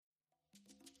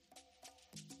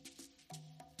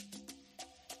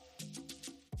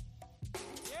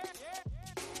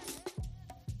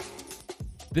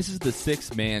This is the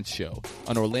Sixth Man Show,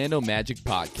 an Orlando Magic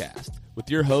podcast, with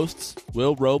your hosts,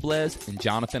 Will Robles and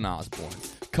Jonathan Osborne,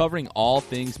 covering all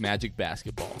things Magic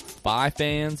basketball. By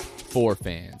fans, for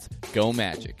fans. Go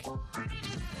Magic.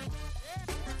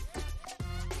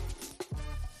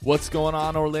 What's going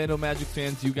on, Orlando Magic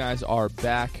fans? You guys are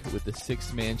back with the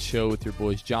Sixth Man Show with your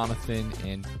boys Jonathan,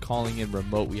 and calling in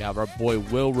remote, we have our boy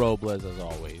Will Robles as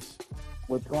always.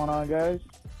 What's going on, guys?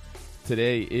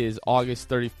 Today is August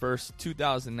 31st,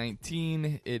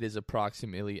 2019. It is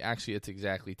it's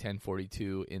exactly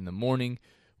 10:42 in the morning.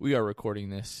 We are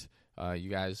recording this. You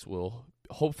guys will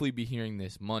hopefully be hearing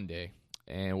this Monday.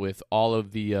 And with all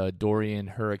of the Dorian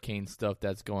hurricane stuff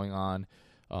that's going on,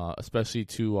 especially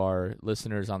to our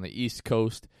listeners on the East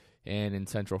Coast and in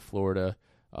Central Florida,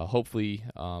 hopefully,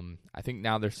 I think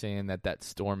now they're saying that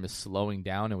storm is slowing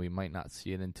down and we might not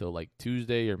see it until like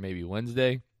Tuesday or maybe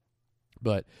Wednesday.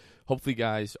 But hopefully,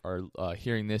 guys are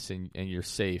hearing this and you're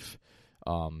safe,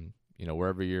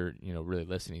 wherever you're, really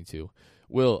listening to.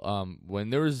 Will,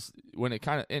 when it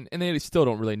kind of, and they still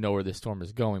don't really know where this storm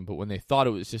is going, but when they thought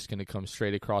it was just going to come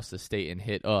straight across the state and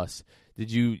hit us,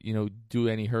 did you, do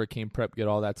any hurricane prep, get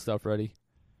all that stuff ready?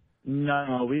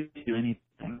 No, we didn't do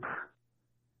anything.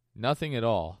 Nothing at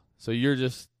all. So you're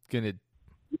just going to...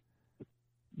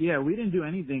 Yeah, we didn't do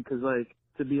anything because,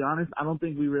 to be honest, I don't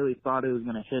think we really thought it was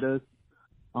going to hit us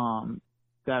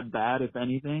that bad, if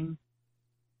anything,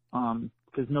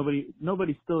 because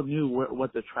nobody still knew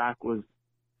what the track was,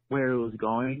 where it was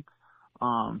going.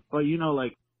 But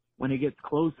when it gets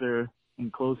closer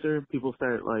and closer, people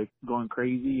start going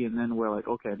crazy, and then we're like,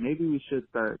 okay, maybe we should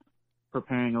start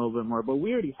preparing a little bit more. But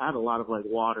we already had a lot of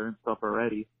water and stuff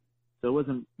already, so it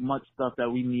wasn't much stuff that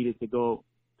we needed to go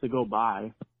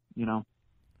buy,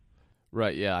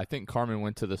 Right. Yeah, I think Carmen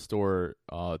went to the store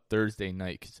Thursday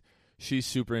night 'cause she's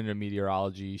super into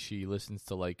meteorology. She listens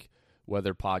to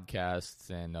weather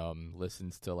podcasts and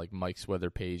listens to Mike's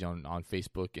weather page on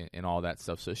Facebook and all that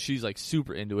stuff. So she's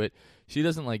super into it. She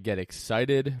doesn't get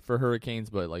excited for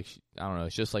hurricanes, but I don't know,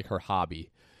 it's just her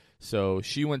hobby. So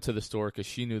she went to the store because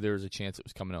she knew there was a chance it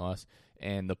was coming to us,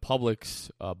 and the Publix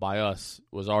by us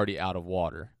was already out of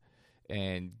water,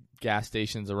 and gas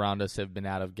stations around us have been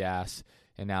out of gas,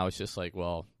 and now it's just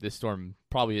this storm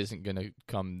probably isn't going to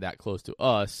come that close to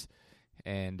us.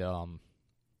 And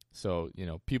so,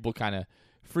 people kind of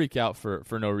freak out for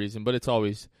no reason, but it's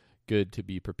always good to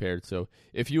be prepared. So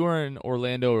if you are in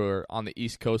Orlando or on the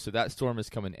East Coast, if that storm is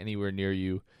coming anywhere near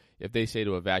you, if they say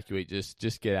to evacuate,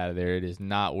 just get out of there. It is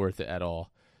not worth it at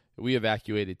all. We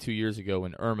evacuated 2 years ago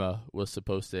when Irma was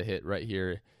supposed to hit right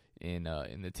here in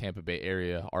the Tampa Bay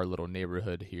area. Our little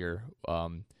neighborhood here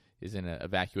is in an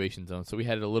evacuation zone. So we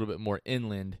headed a little bit more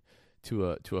inland to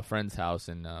a friend's house,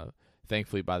 and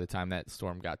thankfully, by the time that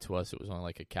storm got to us, it was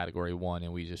only a Category 1,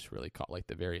 and we just really caught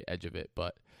the very edge of it.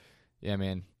 But, yeah,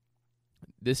 man,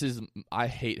 I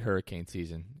hate hurricane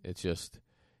season. It's just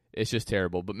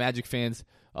terrible. But Magic fans,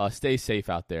 stay safe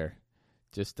out there.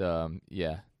 Just,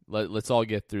 let's all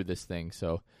get through this thing.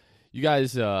 So you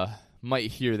guys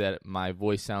might hear that my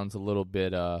voice sounds a little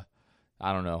bit, I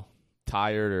don't know,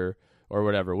 tired or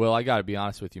whatever. Well, I got to be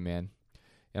honest with you, man.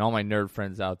 And all my nerd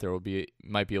friends out there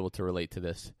might be able to relate to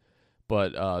this.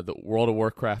 But the World of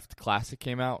Warcraft Classic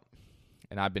came out,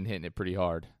 and I've been hitting it pretty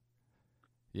hard.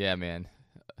 Yeah, man.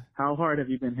 How hard have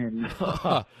you been hitting?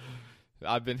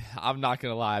 I'm not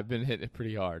going to lie, I've been hitting it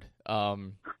pretty hard.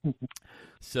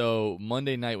 So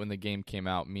Monday night when the game came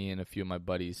out, me and a few of my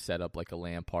buddies set up a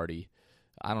LAN party.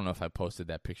 I don't know if I posted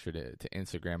that picture to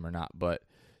Instagram or not, but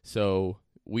so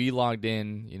we logged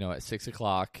in, at 6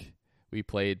 o'clock. We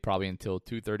played probably until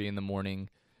 2:30 in the morning.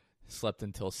 Slept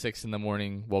until 6 in the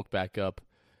morning, woke back up,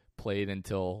 played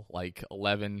until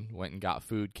 11, went and got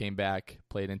food, came back,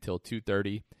 played until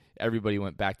 2:30. Everybody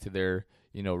went back to their,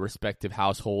 respective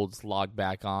households, logged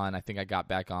back on. I think I got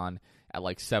back on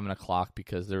at 7 o'clock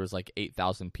because there was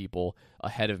 8,000 people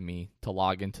ahead of me to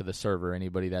log into the server.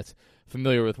 Anybody that's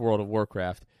familiar with World of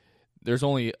Warcraft, there's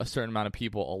only a certain amount of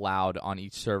people allowed on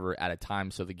each server at a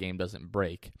time so the game doesn't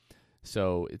break.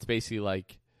 So it's basically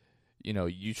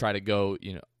you try to go,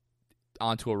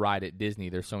 onto a ride at Disney,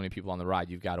 there's so many people on the ride,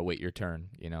 you've got to wait your turn,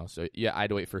 So, yeah, I had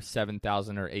to wait for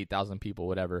 7,000 or 8,000 people,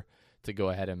 whatever, to go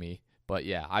ahead of me. But,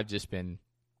 yeah, I've just been,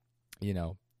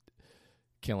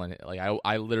 killing it.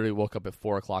 I literally woke up at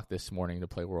 4 o'clock this morning to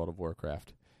play World of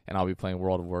Warcraft, and I'll be playing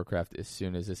World of Warcraft as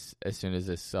soon as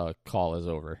this call is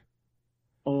over.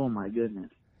 Oh, my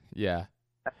goodness. Yeah.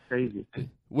 That's crazy.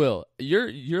 Will,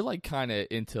 you're kind of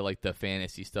into the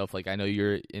fantasy stuff. I know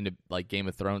you're into Game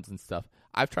of Thrones and stuff.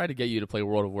 I've tried to get you to play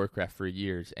World of Warcraft for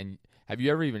years, and have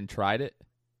you ever even tried it?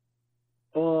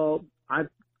 Well,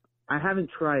 I I haven't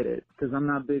tried it because I'm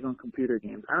not big on computer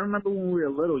games. I remember when we were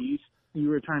little, you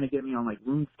were trying to get me on like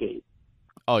RuneScape.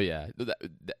 Oh yeah,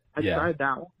 I tried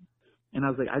that one, and I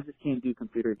was like, I just can't do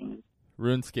computer games.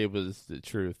 RuneScape was the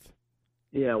truth.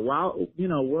 Yeah, while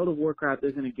World of Warcraft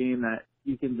isn't a game that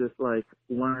you can just like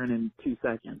learn in 2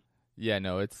 seconds. Yeah,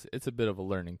 no, it's a bit of a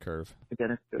learning curve to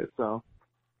get into it. So,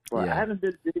 but I haven't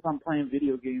been big on playing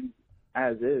video games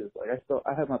as is. Like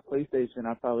I have my PlayStation.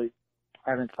 I probably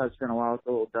haven't touched in a while. It's a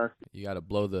little dusty. You got to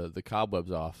blow the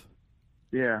cobwebs off.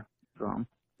 Yeah. So.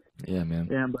 Yeah, man.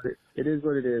 Yeah, but it is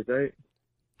what it is, right?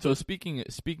 So speaking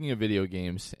of video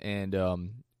games, and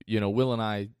Will and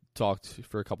I talked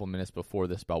for a couple minutes before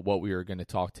this about what we were going to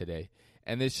talk today,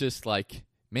 and it's just like,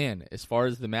 man, as far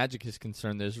as the Magic is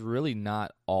concerned, there's really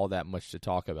not all that much to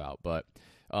talk about. But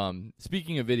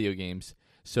speaking of video games,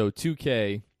 so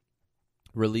 2K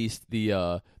released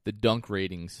the dunk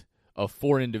ratings of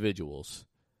 4 individuals: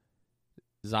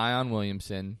 Zion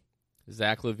Williamson,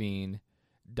 Zach LaVine,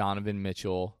 Donovan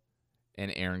Mitchell,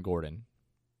 and Aaron Gordon.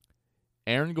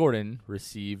 Aaron Gordon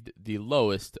received the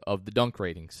lowest of the dunk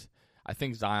ratings. I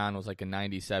think Zion was like a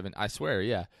 97. I swear,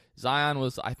 yeah. Zion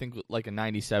was, I think, like a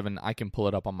 97. I can pull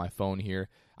it up on my phone here.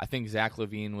 I think Zach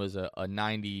LaVine was a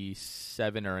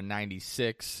 97 or a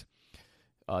 96.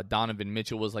 Donovan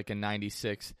Mitchell was like a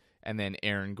 96. And then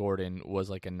Aaron Gordon was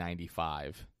like a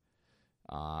 95.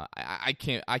 I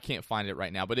can't find it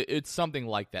right now, but it's something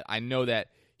like that. I know that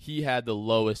he had the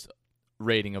lowest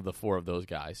rating of the 4 of those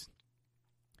guys.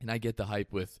 And I get the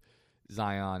hype with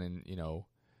Zion and,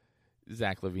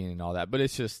 Zach LaVine and all that. But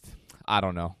it's just, I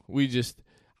don't know.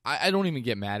 I don't even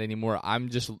get mad anymore. I'm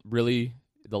just really,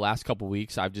 the last couple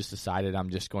weeks, I've just decided I'm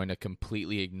just going to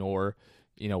completely ignore,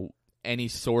 any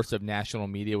source of national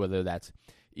media, whether that's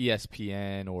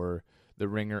ESPN or The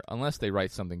Ringer, unless they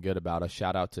write something good about us.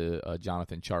 Shout out to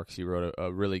Jonathan Tjarks. He wrote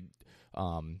a really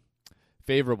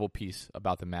favorable piece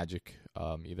about the Magic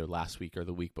either last week or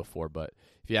the week before. But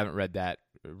if you haven't read that,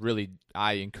 really,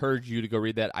 I encourage you to go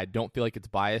read that. I don't feel like it's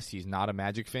biased. He's not a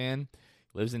Magic fan.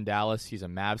 He lives in Dallas. He's a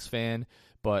Mavs fan.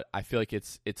 But I feel like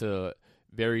it's a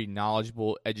very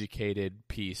knowledgeable, educated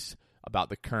piece about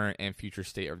the current and future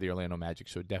state of the Orlando Magic.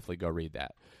 So definitely go read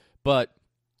that. But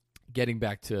getting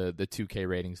back to the 2K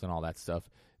ratings and all that stuff,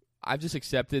 I've just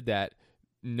accepted that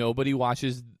nobody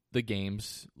watches the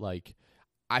games. Like,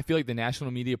 I feel like the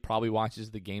national media probably watches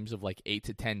the games of like 8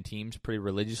 to 10 teams pretty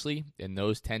religiously, and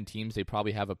those 10 teams they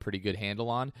probably have a pretty good handle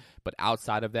on. But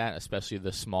outside of that, especially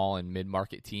the small and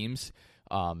mid-market teams,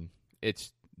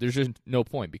 there's just no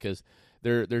point because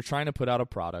they're trying to put out a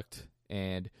product,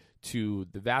 and to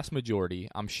the vast majority,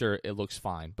 I'm sure it looks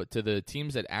fine. But to the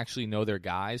teams that actually know their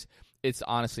guys, it's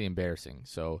honestly embarrassing.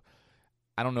 So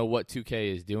I don't know what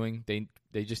 2K is doing.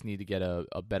 They just need to get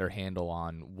a better handle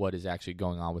on what is actually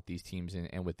going on with these teams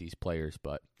and with these players.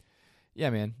 But,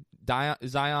 yeah, man,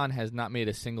 Zion has not made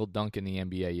a single dunk in the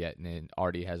NBA yet, and it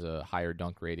already has a higher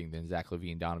dunk rating than Zach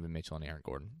LaVine, Donovan Mitchell, and Aaron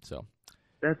Gordon. So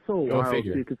that's so wild,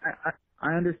 because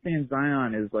I understand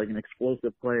Zion is like an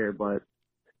explosive player, but,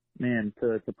 man,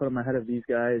 to put him ahead of these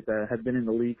guys that have been in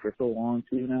the league for so long,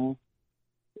 too, now,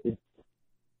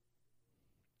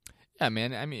 yeah,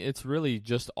 man. I mean, it's really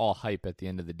just all hype at the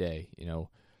end of the day.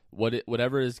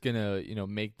 Whatever is gonna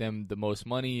make them the most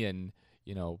money, and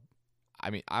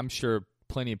I mean, I'm sure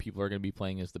plenty of people are gonna be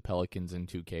playing as the Pelicans in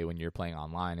 2K when you're playing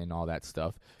online and all that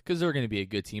stuff because they're gonna be a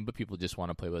good team. But people just want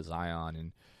to play with Zion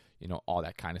and all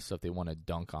that kind of stuff. They want to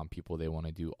dunk on people. They want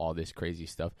to do all this crazy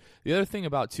stuff. The other thing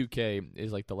about 2K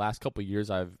is like the last couple of years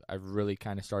I've really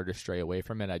kind of started to stray away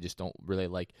from it. I just don't really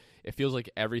like it. Feels like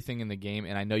everything in the game,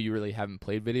 and I know you really haven't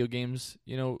played video games,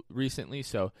 recently,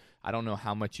 so I don't know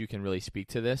how much you can really speak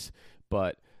to this,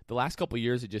 but the last couple of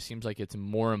years it just seems like it's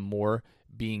more and more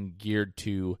being geared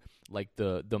to like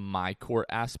the my court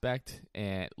aspect,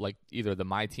 and like either the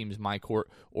my team's my court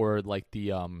or like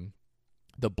the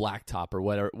blacktop or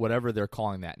whatever they're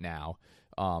calling that now,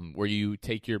 where you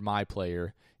take your my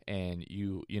player and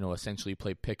you essentially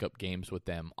play pickup games with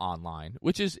them online,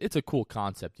 it's a cool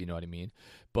concept, you know what I mean?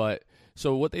 But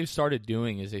so what they've started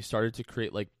doing is they started to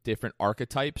create like different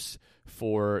archetypes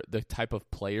for the type of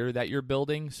player that you're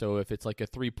building. So if it's like a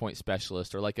 3-point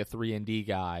specialist or like a 3-and-D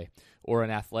guy or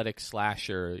an athletic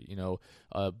slasher,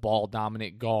 a ball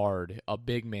dominant guard, a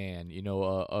big man,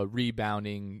 a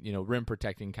rebounding, rim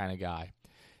protecting kind of guy.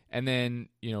 And then,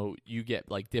 you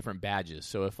get like different badges.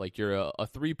 So if like you're a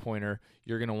 3-pointer,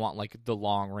 you're going to want like the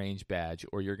long range badge,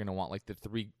 or you're going to want like the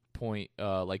 3-point,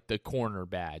 like the corner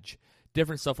badge,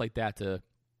 different stuff like that to,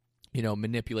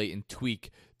 manipulate and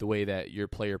tweak the way that your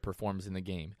player performs in the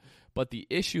game. But the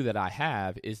issue that I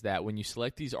have is that when you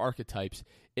select these archetypes,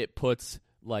 it puts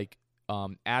like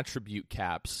attribute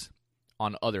caps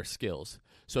on other skills.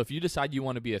 So if you decide you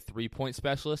want to be a 3-point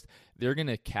specialist, they're going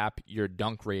to cap your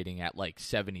dunk rating at like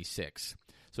 76.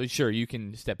 So sure, you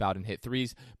can step out and hit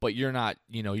threes, but you're not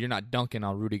dunking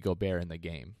on Rudy Gobert in the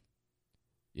game.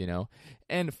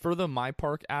 And for the My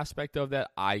Park aspect of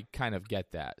that, I kind of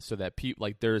get that. So that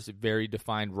there's very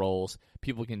defined roles.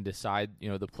 People can decide,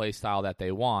 the play style that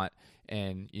they want,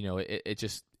 and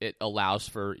it allows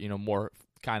for more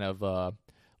kind of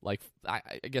I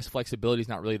guess flexibility is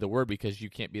not really the word, because you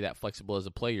can't be that flexible as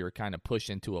a player. You're kind of pushed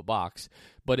into a box,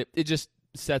 but it just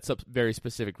sets up very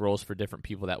specific roles for different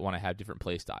people that want to have different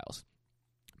play styles.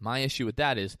 My issue with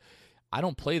that is I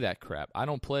don't play that crap. I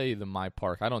don't play the My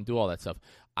Park. I don't do all that stuff.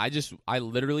 I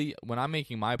literally, when I'm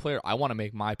making my player, I want to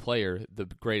make my player the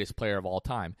greatest player of all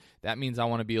time. That means I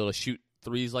want to be able to shoot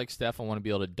threes like Steph. I want to be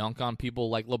able to dunk on people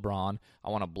like LeBron. I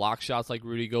want to block shots like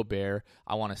Rudy Gobert.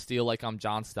 I want to steal like I'm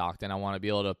John Stockton. I want to be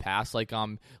able to pass like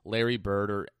I'm Larry Bird,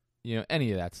 or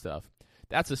any of that stuff.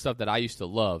 That's the stuff that I used to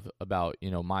love about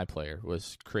my player,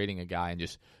 was creating a guy and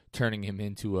just turning him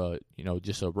into a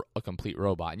complete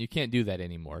robot. And you can't do that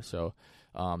anymore. So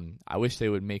I wish they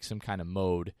would make some kind of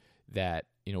mode that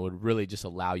would really just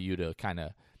allow you to kind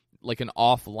of like an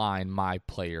offline my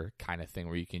player kind of thing,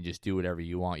 where you can just do whatever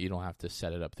you want. You don't have to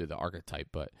set it up through the archetype.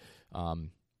 But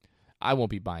I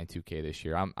won't be buying 2K this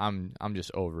year. I'm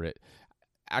just over it.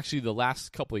 Actually, the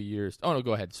last couple of years. Oh no,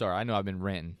 go ahead. Sorry, I know I've been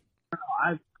ranting.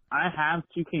 I have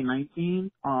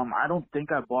 2K19. I don't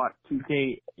think I bought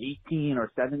 2K18 or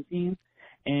 17,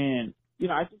 and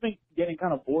I just been getting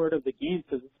kind of bored of the game,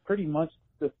 because it's pretty much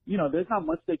there's not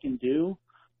much they can do,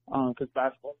 because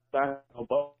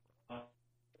basketball.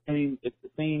 I mean, it's the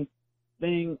same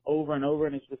thing over and over,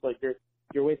 and it's just like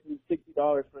you're wasting $60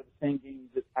 for the same game you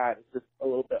just had. It's just a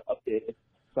little bit updated.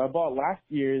 So I bought last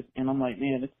year's, and I'm like,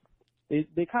 man,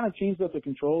 they kind of changed up the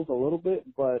controls a little bit,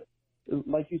 but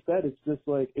like you said, it's just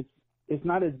like it's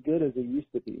not as good as it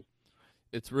used to be.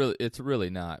 It's really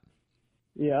not.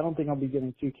 Yeah, I don't think I'll be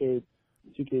getting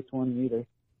 2K20 either.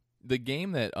 The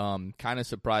game that kind of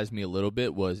surprised me a little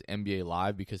bit was NBA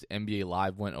Live, because NBA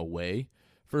Live went away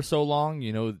for so long.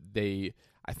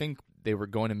 I think they were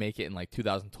going to make it in like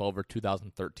 2012 or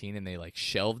 2013, and they like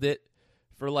shelved it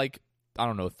for like, I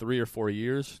don't know, 3 or 4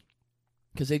 years,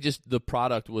 because the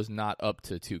product was not up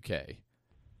to 2K.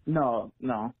 No.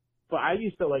 But I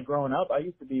used to, like, growing up, I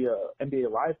used to be a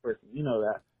NBA Live person. You know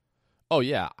that. Oh,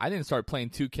 yeah. I didn't start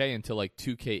playing 2K until, like,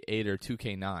 2K8 or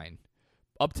 2K9.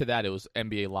 Up to that, it was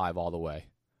NBA Live all the way.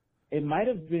 It might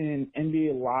have been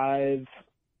NBA Live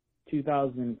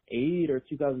 2008 or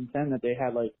 2010 that they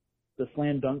had, like, the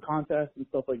slam dunk contest and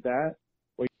stuff like that.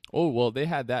 Oh, well, they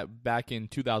had that back in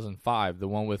 2005, the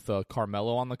one with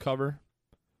Carmelo on the cover.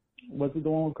 Was it the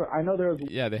one with, I know there was...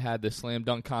 Yeah, they had the slam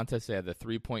dunk contest. They had the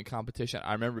 3-point competition.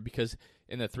 I remember because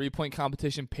in the 3-point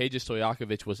competition, Peja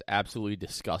Stojakovic was absolutely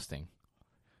disgusting.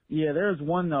 Yeah, there was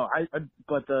one, though.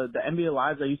 But the NBA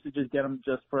Lives, I used to just get them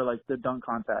just for, like, the dunk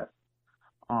contest.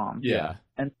 Yeah.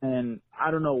 And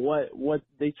I don't know what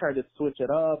they tried to switch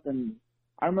it up. And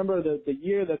I remember the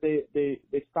year that they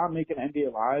stopped making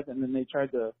NBA Live, and then they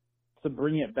tried to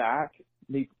bring it back.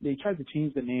 They tried to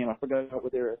change the name. I forgot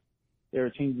what they were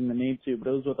changing the name to, but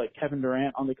it was with like Kevin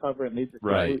Durant on the cover, and they just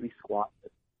completely squashed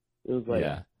it. It was like,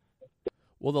 yeah.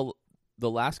 Well,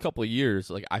 the last couple of years,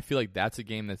 like I feel like that's a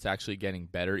game that's actually getting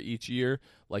better each year.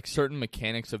 Like certain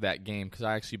mechanics of that game, because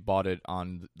I actually bought it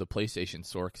on the PlayStation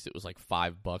Store because it was like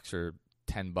 $5 or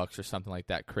 $10 or something like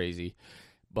that, crazy.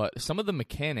 But some of the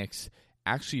mechanics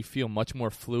actually feel much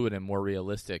more fluid and more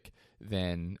realistic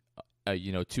than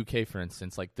 2K, for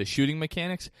instance. Like the shooting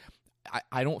mechanics,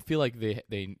 I don't feel like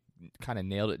they kind of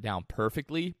nailed it down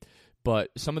perfectly, but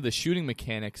some of the shooting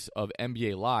mechanics of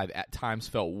NBA Live at times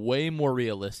felt way more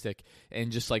realistic,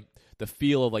 and just like the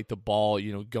feel of like the ball,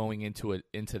 going into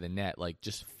the net, like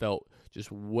just felt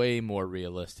just way more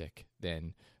realistic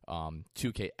than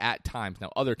 2K at times.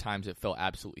 Now, other times it felt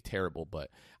absolutely terrible, but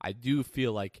I do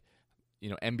feel like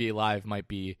NBA Live might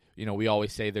be, we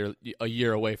always say they're a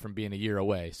year away from being a year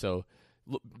away, so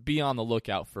be on the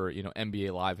lookout for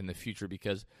NBA Live in the future,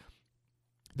 because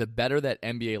the better that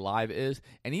NBA Live is,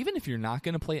 and even if you're not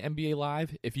going to play NBA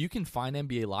Live, if you can find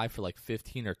NBA Live for like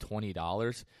 $15 or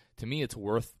 $20, to me it's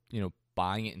worth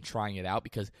buying it and trying it out,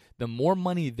 because the more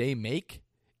money they make,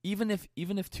 even if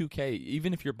 2K,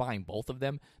 even if you're buying both of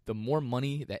them, the more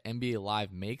money that NBA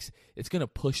Live makes, it's going to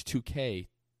push 2K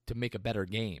to make a better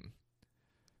game.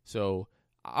 So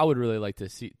I would really like to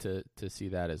see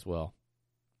that as well.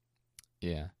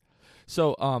 Yeah.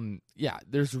 So,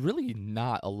 there's really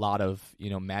not a lot of,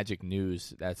 Magic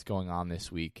news that's going on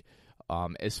this week.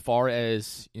 As far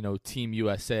as, Team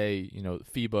USA,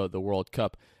 FIBA, the World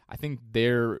Cup, I think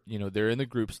they're in the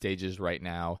group stages right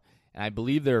now, and I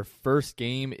believe their first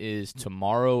game is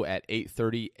tomorrow at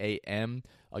 8:30 a.m.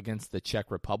 against the Czech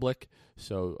Republic.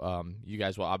 So you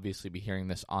guys will obviously be hearing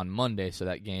this on Monday, so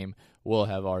that game will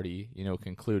have already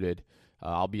concluded.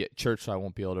 I'll be at church, so I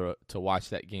won't be able to watch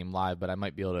that game live, but I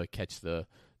might be able to catch the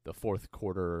fourth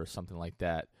quarter or something like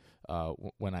that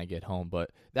when I get home. But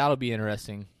that'll be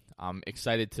interesting. I'm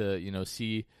excited to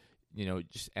see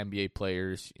just NBA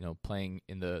players playing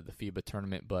in the FIBA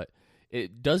tournament, but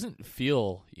it doesn't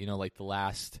feel like the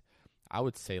last, I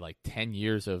would say, like 10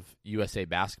 years of USA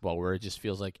basketball where it just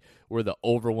feels like we're the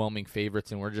overwhelming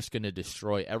favorites and we're just going to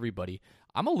destroy everybody.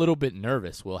 I'm a little bit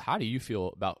nervous. Will, how do you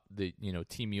feel about the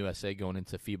Team USA going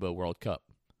into FIBA World Cup?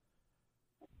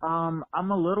 I'm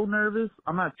a little nervous.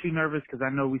 I'm not too nervous because I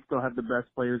know we still have the best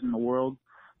players in the world,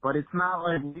 but it's not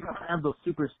like we don't have those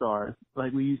superstars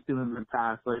like we used to in the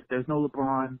past. Like there's no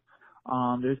LeBron,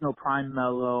 there's no Prime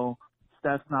Melo,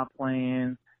 Steph's not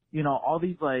playing. All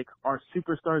these like are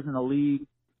superstars in the league.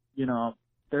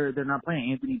 They're not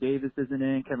playing. Anthony Davis isn't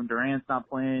in. Kevin Durant's not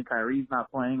playing. Kyrie's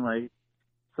not playing. Like,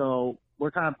 so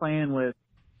we're kind of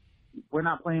we're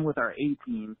not playing with our A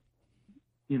team.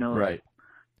 Right.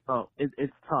 So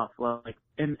it's tough. Like,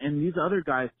 and these other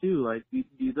guys too. Like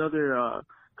these other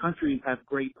countries have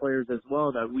great players as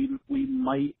well that we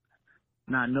might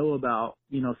not know about.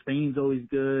 Spain's always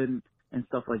good and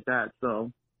stuff like that.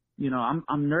 So.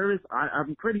 I'm nervous.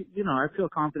 I'm pretty, I feel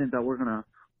confident that we're gonna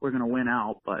win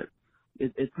out, but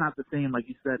it's not the same. Like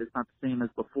you said, it's not the same as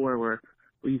before where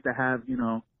we used to have,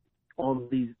 all of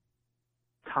these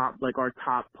our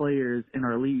top players in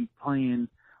our league playing,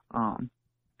 and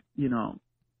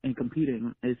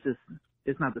competing.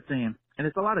 It's not the same. And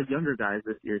it's a lot of younger guys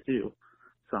this year too.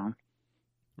 So.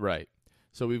 Right.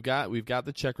 So we've got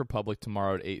the Czech Republic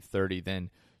tomorrow at 8:30. Then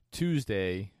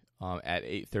Tuesday, at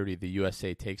 8:30, the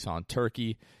USA takes on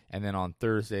Turkey, and then on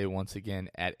Thursday, once again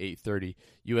at 8:30,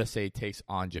 USA takes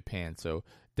on Japan. So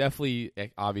definitely,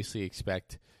 obviously,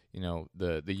 expect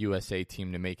the USA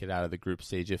team to make it out of the group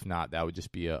stage. If not, that would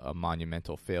just be a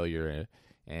monumental failure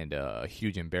and a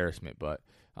huge embarrassment. But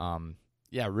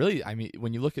yeah, really, I mean,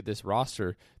 when you look at this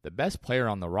roster, the best player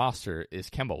on the roster is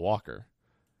Kemba Walker,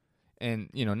 and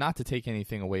not to take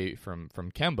anything away from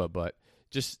Kemba, but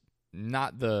just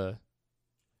not the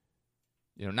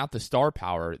star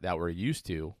power that we're used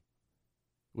to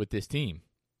with this team.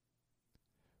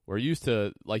 We're used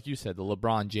to, like you said, the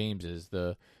LeBron Jameses,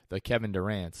 the Kevin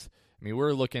Durants. I mean,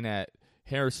 we're looking at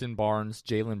Harrison Barnes,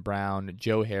 Jaylen Brown,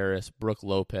 Joe Harris, Brooke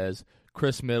Lopez,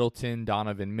 Chris Middleton,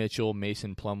 Donovan Mitchell,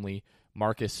 Mason Plumlee,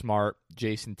 Marcus Smart,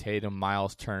 Jason Tatum,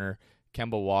 Miles Turner,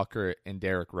 Kemba Walker, and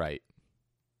Derek Wright.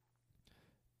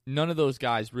 None of those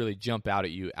guys really jump out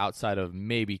at you outside of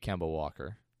maybe Kemba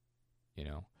Walker,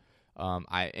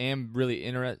 I am really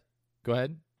interested. Go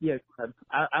ahead. Yeah,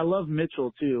 I love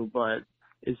Mitchell too, but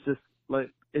it's just like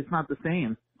it's not the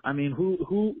same. I mean,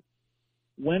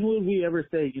 when would we ever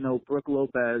say, Brooke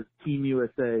Lopez, Team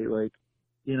USA? Like,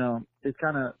 it's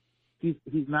kind of he's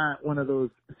not one of those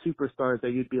superstars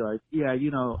that you'd be like, yeah,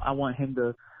 I want him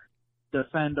to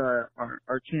defend our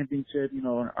championship,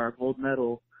 our gold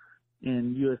medal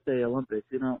in USA Olympics.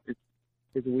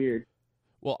 It's weird.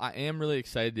 Well, I am really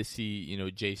excited to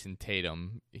see, Jason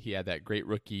Tatum. He had that great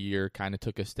rookie year, kind of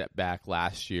took a step back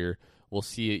last year. We'll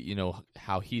see,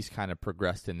 how he's kind of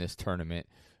progressed in this tournament.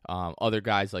 Other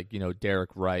guys like,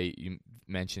 Derek Wright, you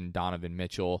mentioned Donovan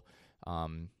Mitchell.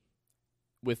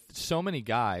 With so many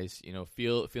guys,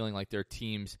 feeling like their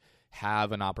teams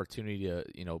have an opportunity to,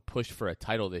 push for a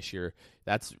title this year,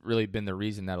 that's really been the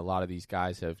reason that a lot of these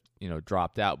guys have,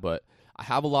 dropped out. But I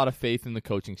have a lot of faith in the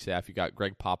coaching staff. You got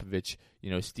Greg Popovich,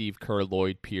 Steve Kerr,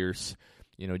 Lloyd Pierce,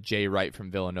 Jay Wright from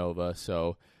Villanova.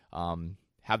 So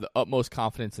have the utmost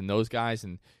confidence in those guys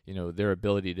and, their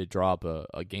ability to draw up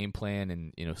a game plan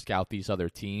and, scout these other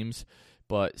teams.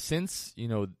 But since,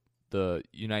 the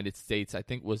United States, I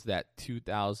think was that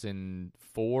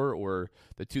 2004 or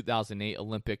the 2008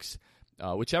 Olympics,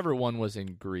 whichever one was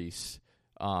in Greece,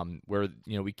 where,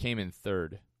 we came in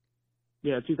third.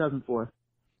 Yeah, 2004.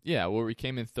 Yeah, where we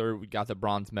came in third, we got the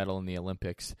bronze medal in the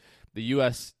Olympics. The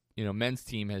U.S., men's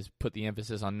team has put the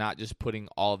emphasis on not just putting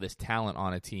all this talent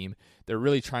on a team. They're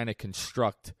really trying to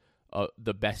construct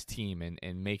the best team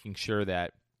and making sure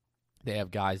that they have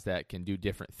guys that can do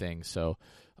different things. So,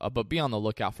 but be on the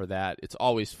lookout for that. It's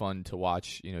always fun to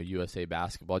watch, USA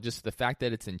basketball. Just the fact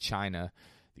that it's in China,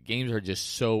 the games are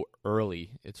just so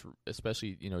early. It's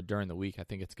especially, during the week. I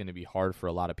think it's going to be hard for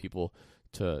a lot of people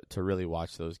to really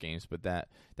watch those games, but that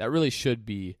really should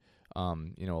be a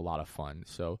lot of fun.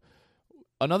 So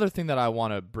another thing that I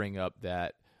want to bring up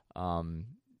that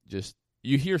just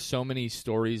you hear so many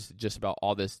stories just about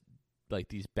all this, like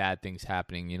these bad things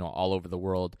happening, all over the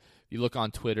world. You look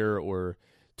on Twitter or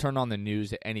turn on the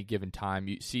news at any given time,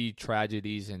 you see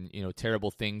tragedies and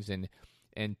terrible things and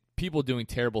people doing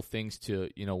terrible things to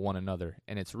one another,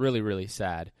 and it's really, really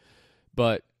sad.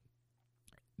 But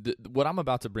what I'm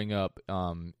about to bring up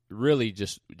really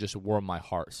just warmed my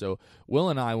heart. So Will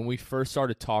and I, when we first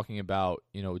started talking about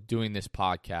doing this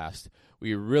podcast,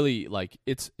 we really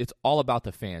it's all about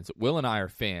the fans. Will and I are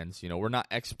fans. We're not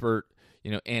expert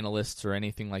analysts or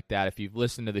anything like that. If you've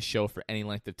listened to the show for any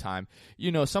length of time,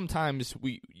 sometimes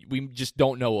we just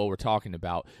don't know what we're talking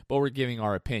about, but we're giving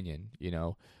our opinion.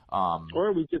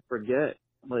 Or we just forget.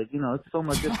 It's so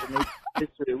much information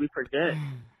history we forget.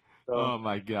 So. Oh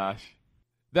my gosh.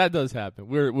 That does happen.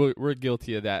 We're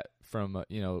guilty of that from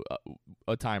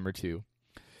a time or two.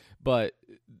 But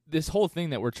this whole thing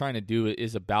that we're trying to do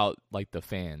is about the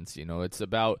fans. It's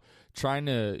about trying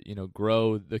to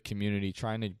grow the community,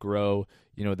 trying to grow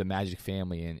the Magic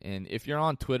family. And if you're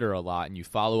on Twitter a lot and you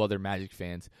follow other Magic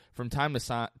fans, from time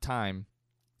to time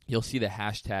you'll see the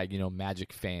hashtag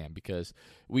Magic Fam, because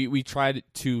we try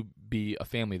to be a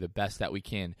family the best that we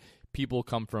can. People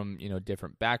come from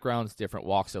different backgrounds, different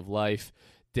walks of life,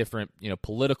 different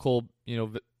political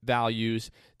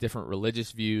values, different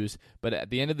religious views, but at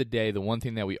the end of the day, the one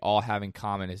thing that we all have in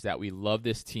common is that we love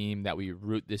this team, that we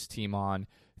root this team on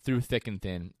through thick and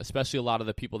thin. Especially a lot of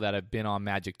the people that have been on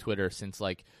Magic Twitter since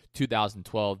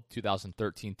 2012,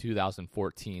 2013,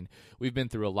 2014. We've been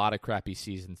through a lot of crappy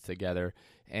seasons together,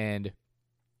 and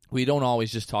we don't always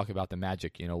just talk about the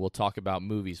Magic. We'll talk about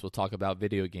movies, we'll talk about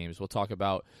video games, we'll talk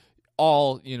about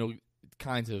all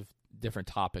kinds of different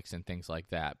topics and things like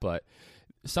that. But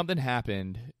something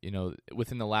happened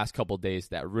within the last couple of days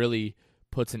that really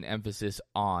puts an emphasis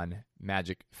on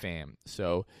Magic Fam.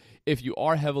 So if you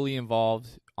are heavily involved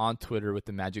on Twitter with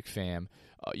the Magic Fam,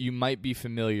 you might be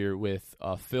familiar with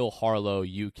Phil Harlow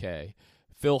UK.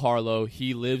 Phil Harlow,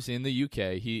 he lives in the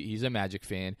UK. He's a Magic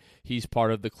fan. He's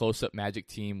part of the Close Up Magic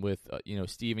team with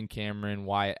Stephen Cameron,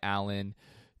 Wyatt Allen,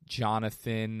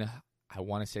 Jonathan, I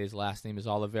want to say his last name is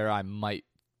Oliveira. I might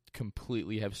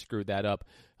completely have screwed that up.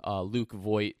 Luke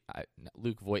Voigt.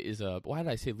 Luke Voigt is a. Why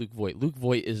did I say Luke Voigt? Luke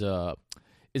Voigt is a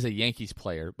Yankees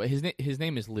player, but his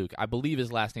name is Luke. I believe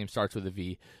his last name starts with a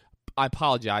V. I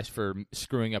apologize for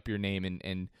screwing up your name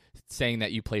and saying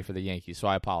that you play for the Yankees, so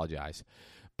I apologize.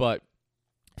 But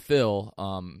Phil,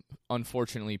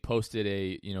 unfortunately, posted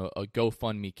a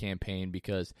GoFundMe campaign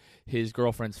because his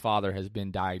girlfriend's father has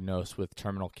been diagnosed with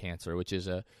terminal cancer, which is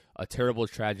a terrible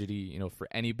tragedy, for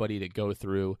anybody to go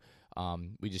through.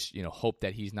 We just, hope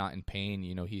that he's not in pain,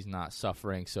 he's not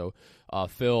suffering. So,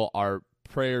 Phil, our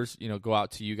prayers, go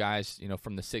out to you guys,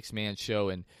 from the Six Man Show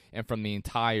and from the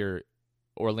entire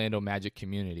Orlando Magic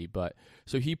community. But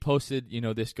so he posted,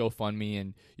 this GoFundMe,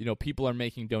 and people are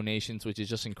making donations, which is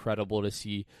just incredible to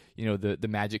see, the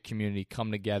Magic community come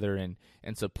together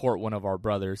and support one of our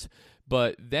brothers.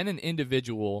 But then an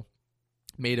individual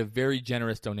made a very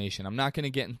generous donation. I'm not going to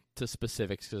get into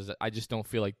specifics because I just don't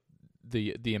feel like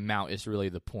the amount is really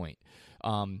the point.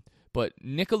 But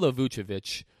Nikola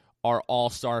Vucevic, our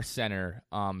all-star center,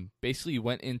 basically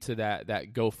went into that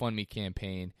GoFundMe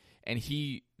campaign, and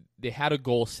they had a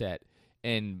goal set,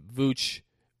 and Vooch,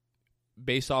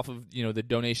 based off of the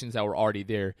donations that were already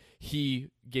there, he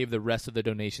gave the rest of the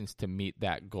donations to meet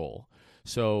that goal.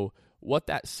 So what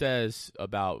that says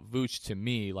about Vooch to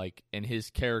me, in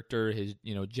his character, his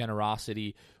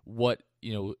generosity, what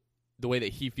the way that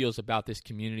he feels about this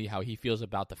community, how he feels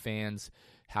about the fans,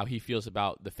 how he feels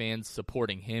about the fans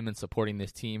supporting him and supporting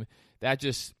this team, that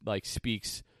just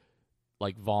speaks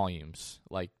volumes.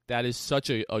 That is such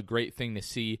a great thing to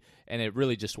see, and it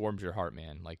really just warms your heart,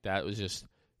 man. That was just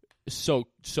so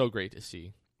great to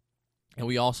see. And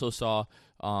we also saw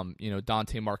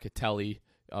Dante Marchitelli,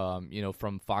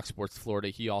 from Fox Sports Florida.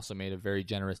 He also made a very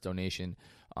generous donation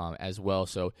as well.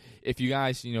 So if you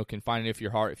guys can find it, if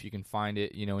your heart, if you can find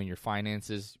it in your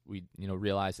finances, we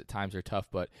realize that times are tough,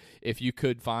 but if you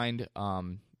could find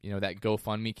that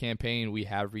GoFundMe campaign, we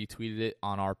have retweeted it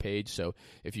on our page. So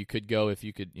if you could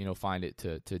find it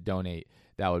to donate,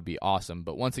 that would be awesome.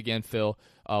 But once again, Phil,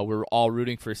 we're all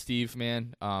rooting for Steve,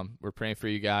 man. We're praying for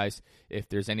you guys. If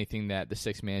there's anything that the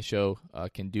Six Man Show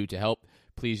can do to help,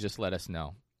 please just let us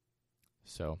know.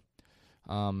 So,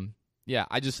 yeah,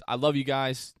 I love you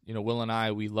guys. Will and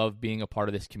I, we love being a part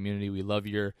of this community. We love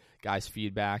your guys'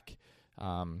 feedback.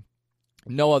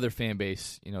 No other fan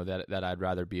base, that I'd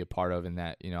rather be a part of and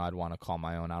that, I'd want to call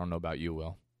my own. I don't know about you,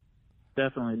 Will.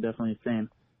 Definitely same.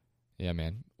 Yeah,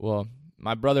 man. Well,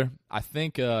 my brother, I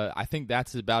think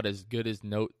that's about as good as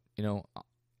note,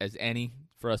 as any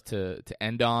for us to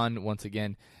end on. Once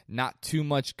again, not too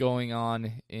much going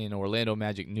on in Orlando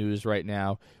Magic news right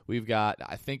now. We've got,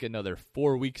 I think, another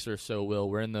 4 weeks or so, Will.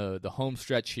 We're in the home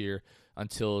stretch here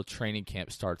until training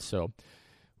camp starts. So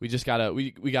we just gotta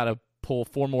we gotta pull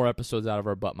 4 more episodes out of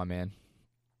our butt, my man.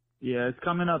 Yeah, it's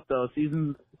coming up though.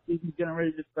 Season's getting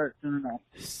ready to start soon enough.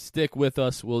 Stick with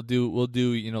us. We'll do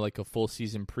like a full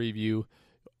season preview.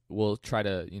 We'll try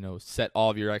to set all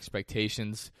of your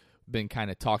expectations. Been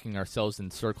kind of talking ourselves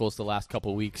in circles the last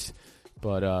couple weeks,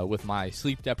 but with my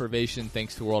sleep deprivation,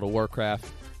 thanks to World of Warcraft,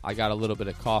 I got a little bit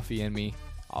of coffee in me.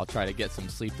 I'll try to get some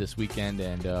sleep this weekend,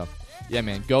 and yeah,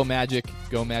 man, go Magic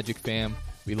fam.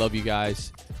 We love you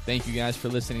guys. Thank you guys for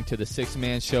listening to the Six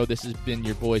Man Show. This has been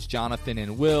your boys Jonathan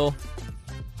and Will.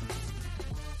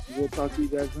 We'll talk to you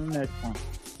guys in the next one.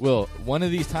 Will, one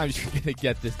of these times you're going to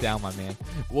get this down, my man.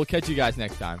 We'll catch you guys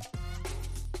next time.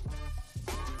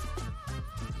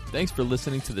 Thanks for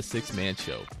listening to the Six Man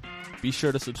Show. Be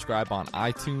sure to subscribe on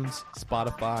iTunes,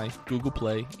 Spotify, Google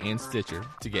Play, and Stitcher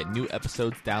to get new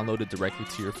episodes downloaded directly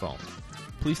to your phone.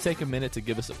 Please take a minute to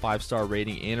give us a 5-star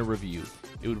rating and a review.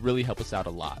 It would really help us out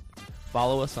a lot.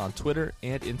 Follow us on Twitter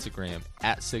and Instagram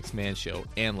 @Six Man Show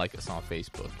and like us on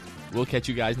Facebook. We'll catch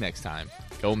you guys next time.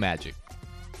 Go Magic.